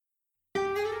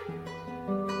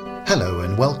Hello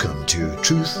and welcome to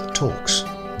Truth Talks,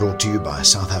 brought to you by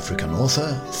South African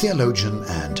author, theologian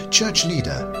and church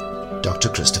leader, Dr.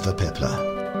 Christopher Peppler.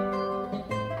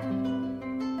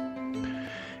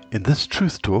 In this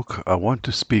Truth Talk, I want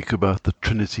to speak about the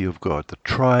Trinity of God, the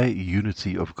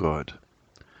tri-unity of God.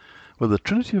 Well, the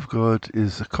Trinity of God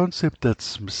is a concept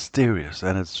that's mysterious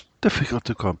and it's difficult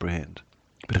to comprehend,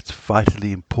 but it's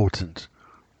vitally important.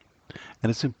 And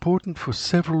it's important for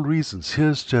several reasons.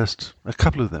 Here's just a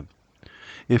couple of them.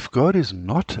 If God is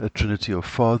not a Trinity of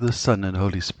Father, Son, and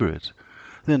Holy Spirit,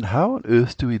 then how on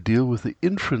earth do we deal with the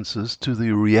inferences to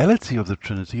the reality of the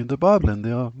Trinity in the Bible? And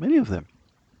there are many of them.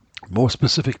 More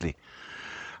specifically,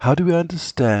 how do we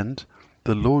understand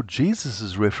the Lord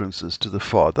Jesus' references to the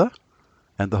Father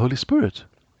and the Holy Spirit?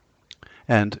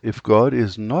 And if God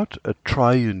is not a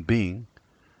triune being,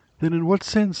 then in what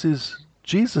sense is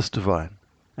Jesus divine?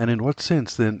 And in what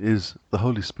sense then is the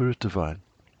Holy Spirit divine?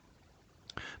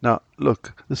 Now,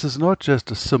 look, this is not just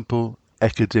a simple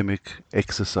academic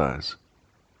exercise.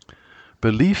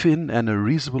 Belief in and a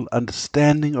reasonable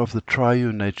understanding of the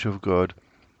triune nature of God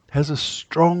has a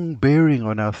strong bearing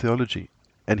on our theology.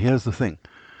 And here's the thing.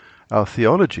 Our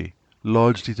theology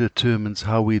largely determines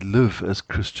how we live as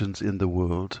Christians in the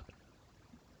world.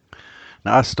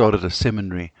 Now, I started a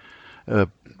seminary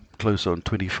close on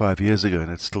 25 years ago,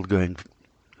 and it's still going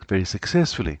very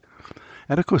successfully.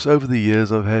 And of course, over the years,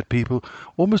 I've had people,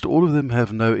 almost all of them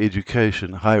have no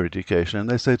education, higher education, and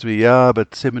they say to me, yeah,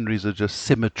 but seminaries are just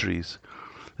cemeteries.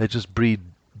 They just breed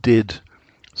dead,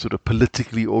 sort of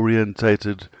politically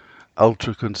orientated,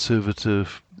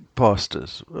 ultra-conservative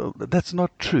pastors. Well, that's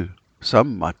not true.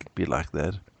 Some might be like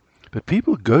that. But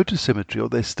people go to seminary, or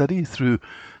they study through,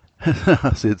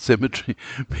 I said cemetery,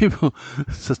 people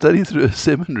study through a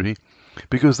seminary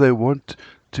because they want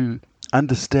to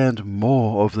understand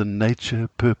more of the nature,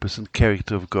 purpose, and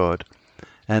character of God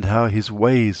and how His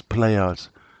ways play out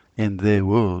in their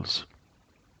worlds.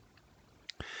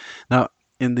 Now,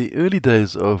 in the early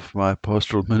days of my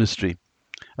pastoral ministry,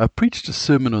 I preached a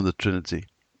sermon on the Trinity,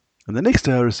 and the next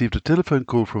day I received a telephone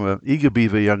call from an eager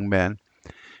beaver young man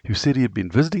who said he had been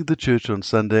visiting the church on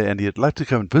Sunday and he'd like to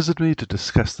come and visit me to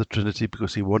discuss the Trinity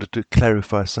because he wanted to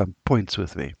clarify some points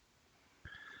with me.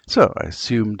 So I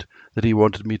assumed that he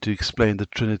wanted me to explain the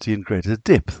Trinity in greater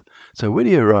depth. So when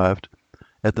he arrived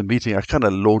at the meeting, I kind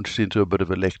of launched into a bit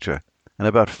of a lecture. And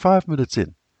about 5 minutes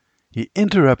in, he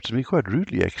interrupted me, quite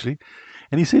rudely actually,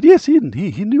 and he said, yes, he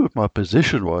knew what my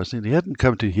position was, and he hadn't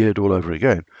come to hear it all over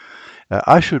again.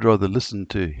 I should rather listen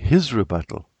to his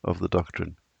rebuttal of the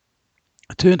doctrine.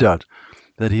 It turned out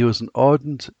that he was an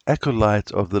ardent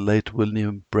acolyte of the late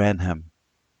William Branham.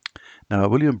 Now,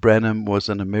 William Branham was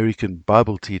an American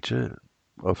Bible teacher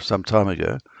of some time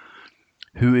ago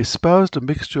who espoused a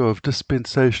mixture of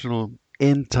dispensational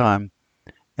end-time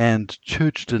and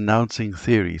church-denouncing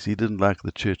theories. He didn't like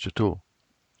the church at all.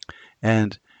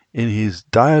 And in his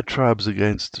diatribes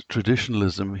against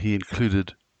traditionalism, he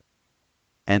included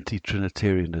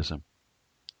anti-Trinitarianism.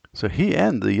 So he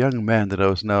and the young man that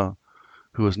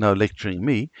who was now lecturing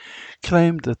me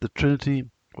claimed that the Trinity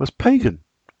was pagan,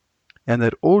 and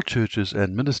that all churches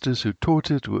and ministers who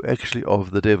taught it were actually of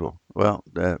the devil. Well,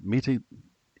 the meeting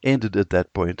ended at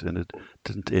that point, and it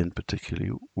didn't end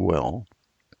particularly well.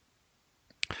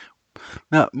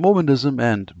 Now, Mormonism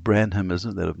and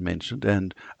Branhamism that I've mentioned,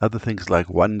 and other things like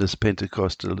oneness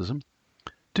Pentecostalism,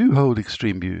 do hold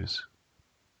extreme views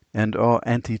and are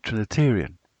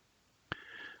anti-Trinitarian.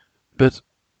 But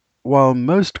while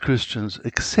most Christians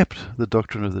accept the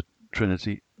doctrine of the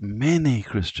Trinity, many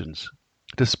Christians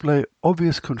display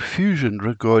obvious confusion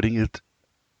regarding it.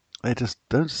 They just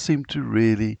don't seem to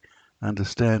really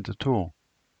understand at all.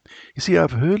 You see,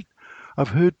 I've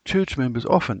heard church members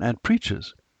often and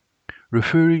preachers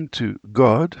referring to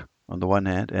God on the one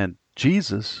hand and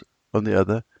Jesus on the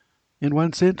other in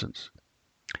one sentence,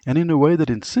 and in a way that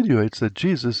insinuates that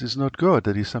Jesus is not God,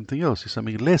 that He's something else, He's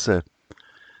something lesser,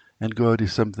 and God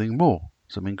is something more,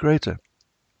 something greater.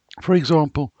 For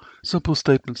example, simple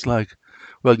statements like,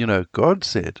 well, God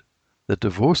said that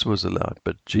divorce was allowed,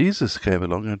 but Jesus came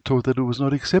along and taught that it was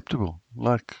not acceptable,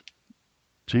 like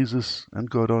Jesus and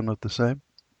God are not the same.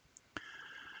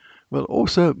 Well,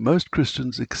 also, most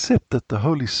Christians accept that the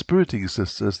Holy Spirit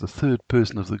exists as the third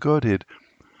person of the Godhead.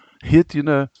 Yet,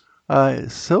 I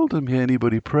seldom hear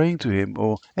anybody praying to Him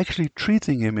or actually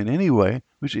treating Him in any way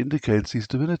which indicates His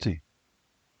divinity.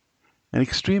 An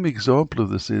extreme example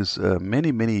of this is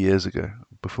many, many years ago,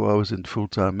 before I was in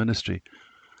full-time ministry,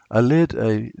 I led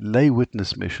a lay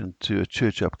witness mission to a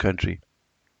church up country.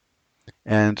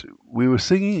 And we were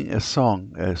singing a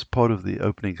song as part of the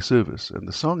opening service. And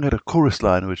the song had a chorus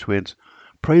line which went,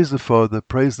 praise the Father,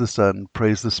 praise the Son,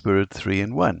 praise the Spirit, three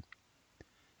in one.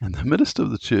 And the minister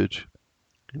of the church,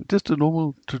 just a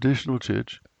normal traditional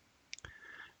church,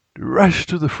 rushed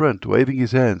to the front, waving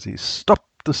his hands. He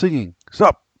stopped the singing.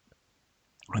 Stop!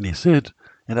 And he said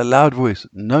in a loud voice,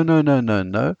 no, no, no, no,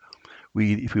 no.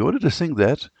 If we wanted to sing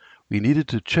that, we needed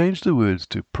to change the words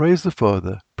to praise the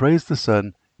Father, praise the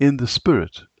Son, in the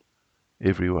Spirit,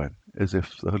 everyone, as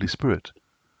if the Holy Spirit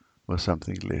was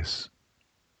something less.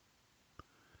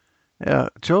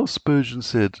 Charles Spurgeon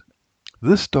said,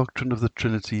 this doctrine of the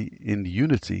Trinity in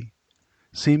unity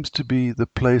seems to be the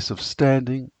place of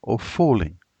standing or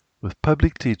falling with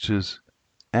public teachers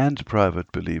and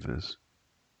private believers.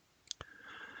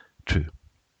 True.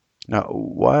 Now,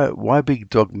 why be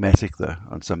dogmatic, though,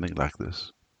 on something like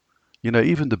this?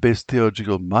 Even the best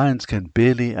theological minds can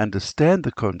barely understand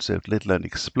the concept, let alone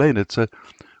explain it. So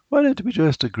why don't we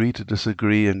just agree to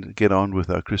disagree and get on with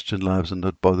our Christian lives and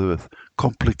not bother with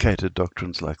complicated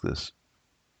doctrines like this?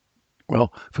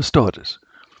 Well, for starters,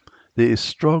 there is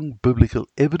strong biblical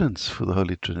evidence for the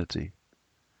Holy Trinity.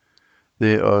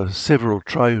 There are several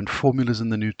triune formulas in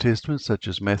the New Testament, such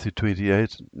as Matthew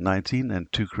 28:19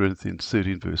 and 2 Corinthians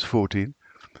 13, verse 14.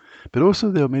 But also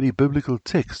there are many biblical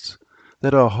texts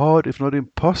that are hard, if not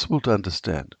impossible, to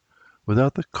understand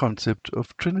without the concept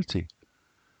of Trinity.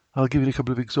 I'll give you a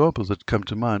couple of examples that come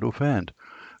to mind offhand.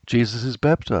 Jesus is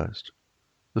baptized.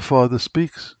 The Father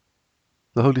speaks.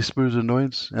 The Holy Spirit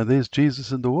anoints, and there's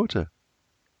Jesus in the water.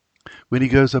 When he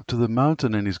goes up to the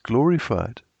mountain and is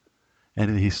glorified,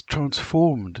 and he's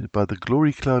transformed by the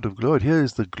glory cloud of God. Here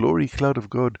is the glory cloud of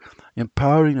God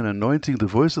empowering and anointing the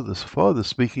voice of the Father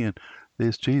speaking, and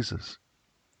there's Jesus.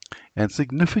 And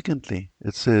significantly,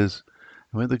 it says,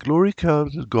 when the glory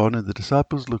cloud had gone and the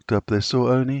disciples looked up, they saw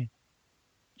only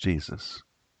Jesus.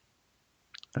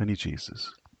 Only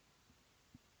Jesus.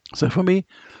 So for me,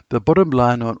 the bottom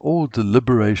line on all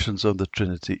deliberations on the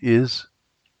Trinity is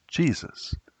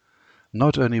Jesus.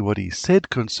 Not only what he said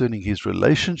concerning his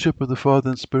relationship with the Father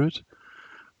and Spirit,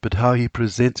 but how he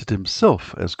presented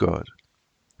himself as God.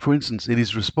 For instance, in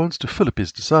his response to Philip,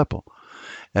 his disciple,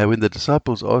 when the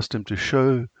disciples asked him to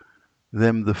show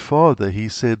them the Father, he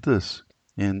said this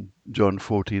in John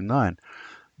 14:9,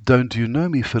 "Don't you know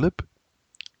me, Philip?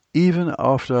 Even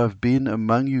after I've been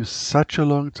among you such a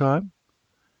long time,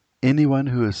 anyone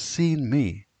who has seen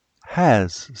me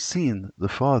has seen the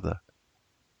Father."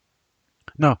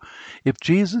 Now, if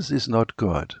Jesus is not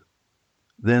God,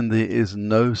 then there is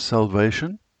no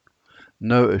salvation,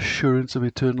 no assurance of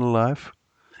eternal life,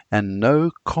 and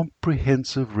no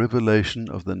comprehensive revelation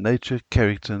of the nature,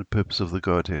 character, and purpose of the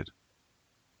Godhead.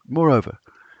 Moreover,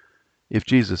 if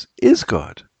Jesus is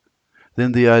God,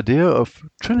 then the idea of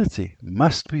Trinity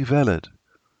must be valid,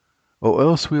 or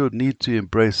else we would need to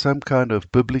embrace some kind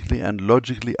of biblically and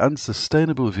logically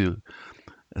unsustainable view,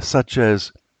 such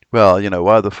as,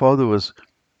 while the Father was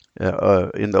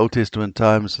in the Old Testament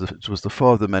times, it was the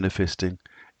Father manifesting,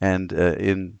 and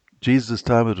in Jesus'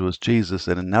 time it was Jesus,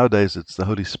 and nowadays it's the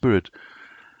Holy Spirit.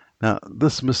 Now,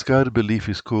 this misguided belief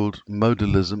is called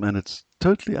modalism, and it's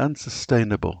totally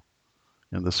unsustainable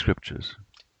in the Scriptures.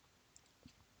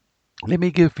 Let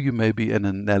me give you maybe an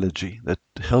analogy that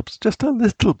helps just a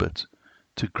little bit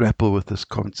to grapple with this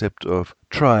concept of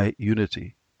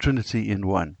tri-unity, Trinity in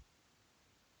one.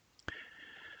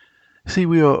 See,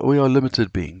 we are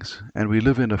limited beings, and we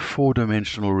live in a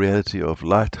four-dimensional reality of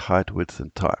light, height, width,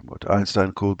 and time, what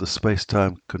Einstein called the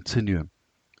space-time continuum.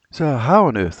 So how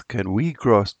on earth can we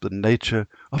grasp the nature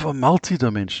of a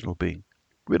multi-dimensional being?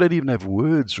 We don't even have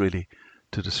words, really,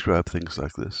 to describe things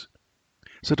like this.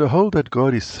 So to hold that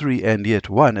God is three and yet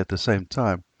one at the same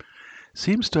time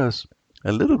seems to us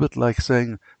a little bit like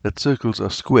saying that circles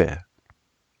are square.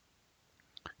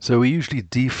 So we usually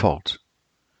default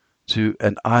to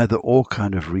an either-or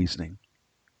kind of reasoning.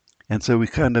 And so we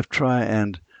kind of try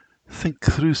and think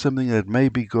through something that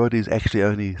maybe God is actually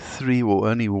only three or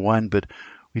only one, but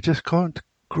we just can't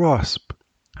grasp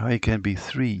how he can be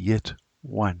three yet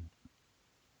one.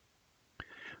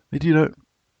 But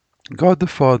God the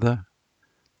Father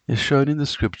is shown in the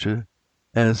Scripture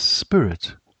as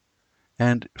Spirit,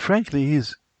 and frankly he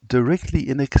is directly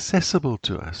inaccessible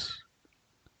to us.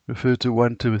 Refer to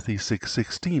 1 Timothy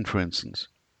 6:16, for instance.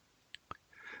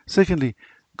 Secondly,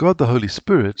 God the Holy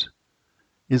Spirit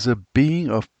is a being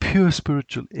of pure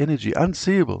spiritual energy,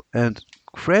 unseeable, and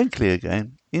frankly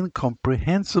again,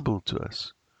 incomprehensible to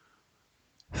us.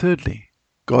 Thirdly,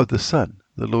 God the Son,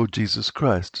 the Lord Jesus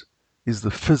Christ, is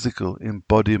the physical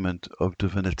embodiment of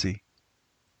divinity.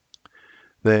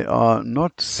 They are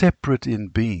not separate in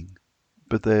being,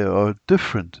 but they are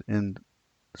different in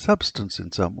substance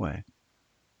in some way.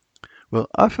 Well,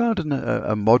 I found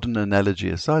a modern analogy,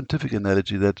 a scientific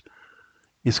analogy that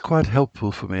is quite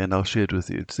helpful for me, and I'll share it with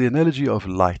you. It's the analogy of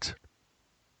light.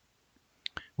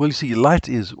 Well, you see, light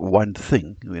is one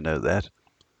thing, we know that,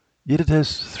 yet it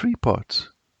has three parts,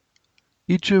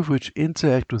 each of which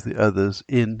interact with the others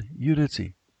in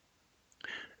unity.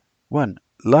 One,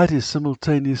 light is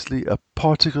simultaneously a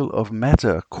particle of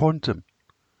matter, a quantum,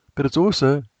 but it's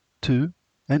also, two,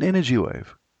 an energy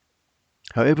wave.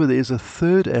 However, there is a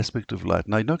third aspect of light.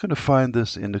 Now, you're not going to find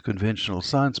this in a conventional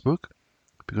science book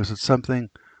because it's something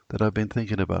that I've been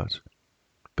thinking about.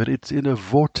 But it's in a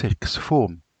vortex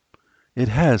form. It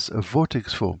has a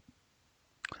vortex form.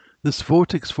 This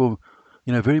vortex form,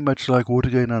 very much like water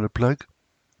going down a plug,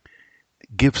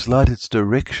 gives light its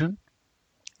direction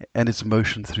and its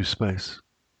motion through space.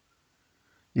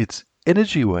 Its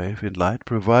energy wave in light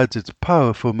provides its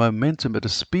power for momentum at a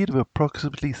speed of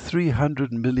approximately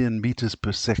 300 million meters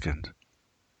per second.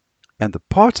 And the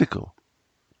particle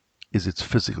is its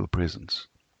physical presence.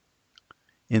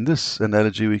 In this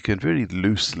analogy, we can very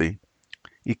loosely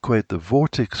equate the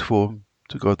vortex form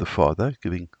to God the Father,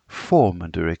 giving form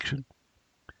and direction,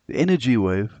 the energy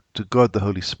wave to God the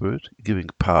Holy Spirit, giving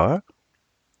power,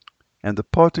 and the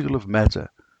particle of matter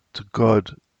to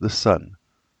God the Son,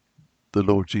 the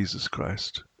Lord Jesus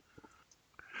Christ.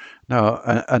 Now,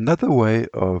 another way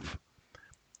of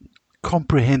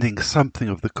comprehending something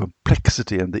of the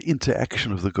complexity and the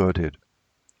interaction of the Godhead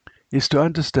is to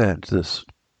understand this.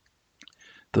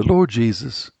 The Lord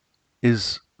Jesus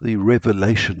is the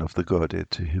revelation of the Godhead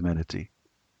to humanity.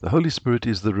 The Holy Spirit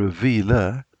is the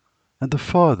revealer, and the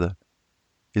Father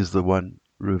is the one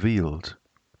revealed.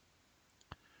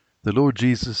 The Lord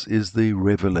Jesus is the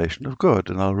revelation of God,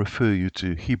 and I'll refer you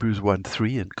to Hebrews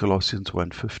 1:3 and Colossians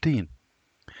 1:15.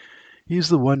 He is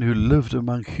the one who lived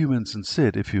among humans and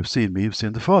said, "If you've seen me, you've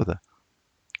seen the Father."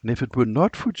 And if it were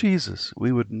not for Jesus,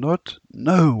 we would not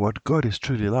know what God is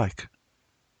truly like.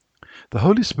 The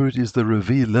Holy Spirit is the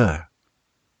revealer,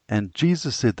 and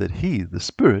Jesus said that He, the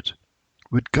Spirit,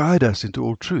 would guide us into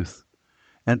all truth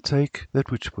and take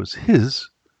that which was His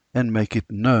and make it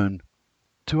known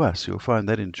to us. You'll find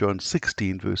that in John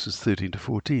 16, verses 13 to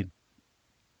 14.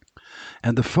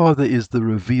 And the Father is the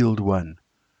revealed one,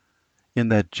 in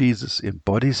that Jesus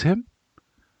embodies Him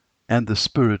and the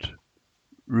Spirit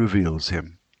reveals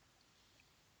Him.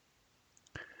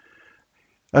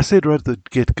 I said right at the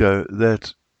get-go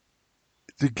that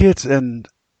to get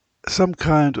some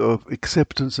kind of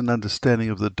acceptance and understanding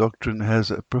of the doctrine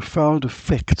has a profound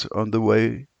effect on the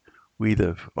way we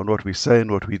live, on what we say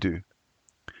and what we do,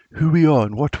 who we are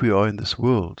and what we are in this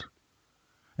world,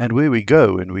 and where we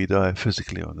go when we die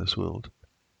physically on this world.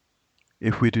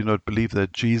 If we do not believe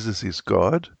that Jesus is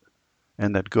God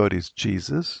and that God is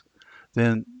Jesus,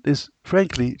 then there's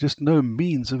frankly just no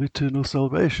means of eternal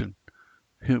salvation.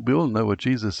 We all know what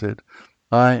Jesus said,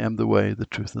 "I am the way, the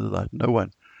truth, and the light. No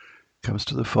one comes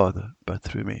to the Father but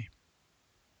through me."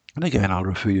 And again, I'll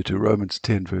refer you to Romans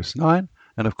 10, verse 9,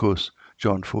 and of course,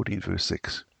 John 14, verse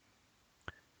 6.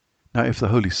 Now, if the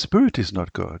Holy Spirit is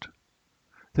not God,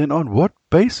 then on what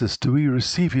basis do we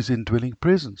receive His indwelling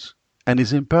presence and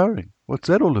His empowering? What's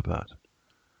that all about?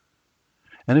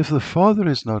 And if the Father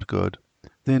is not God,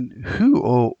 then who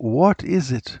or what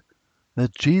is it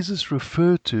that Jesus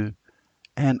referred to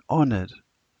and honored?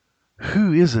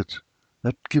 Who is it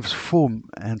that gives form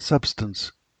and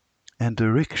substance and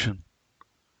direction?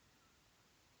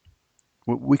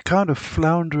 We kind of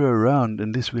flounder around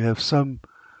unless we have some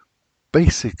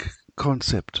basic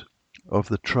concept of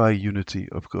the triunity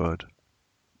of God.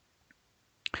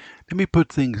 Let me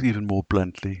put things even more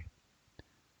bluntly.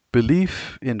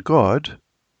 Belief in God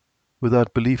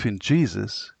without belief in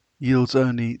Jesus yields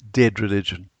only dead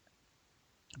religion.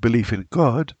 Belief in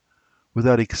God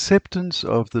without acceptance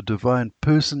of the divine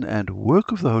person and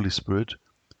work of the Holy Spirit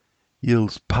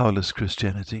yields powerless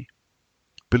Christianity.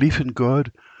 Belief in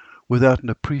God without an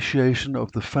appreciation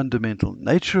of the fundamental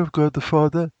nature of God the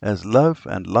Father as love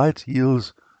and light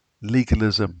yields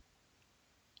legalism.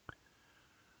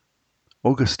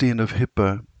 Augustine of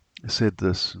Hippo said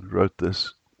this, wrote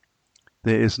this: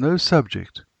 "There is no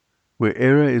subject where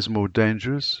error is more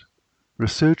dangerous,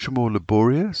 research more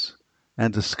laborious,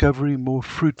 and discovery more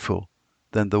fruitful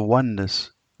than the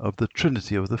oneness of the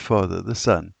Trinity of the Father, the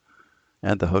Son,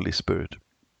 and the Holy Spirit."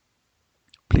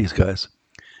 Please, guys,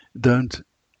 don't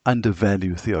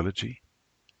undervalue theology.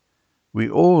 We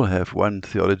all have one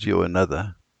theology or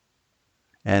another,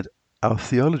 and our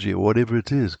theology, whatever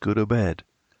it is, good or bad,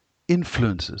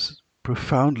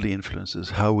 profoundly influences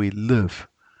how we live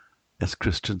as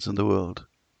Christians in the world.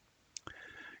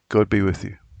 God be with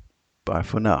you. Bye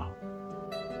for now.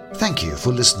 Thank you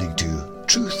for listening to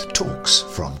Truth Talks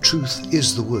from Truth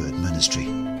is the Word Ministry.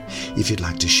 If you'd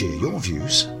like to share your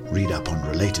views, read up on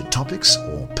related topics,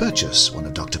 or purchase one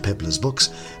of Dr. Pepler's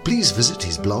books, please visit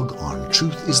his blog on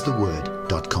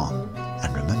truthistheword.com.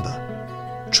 And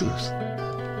remember, truth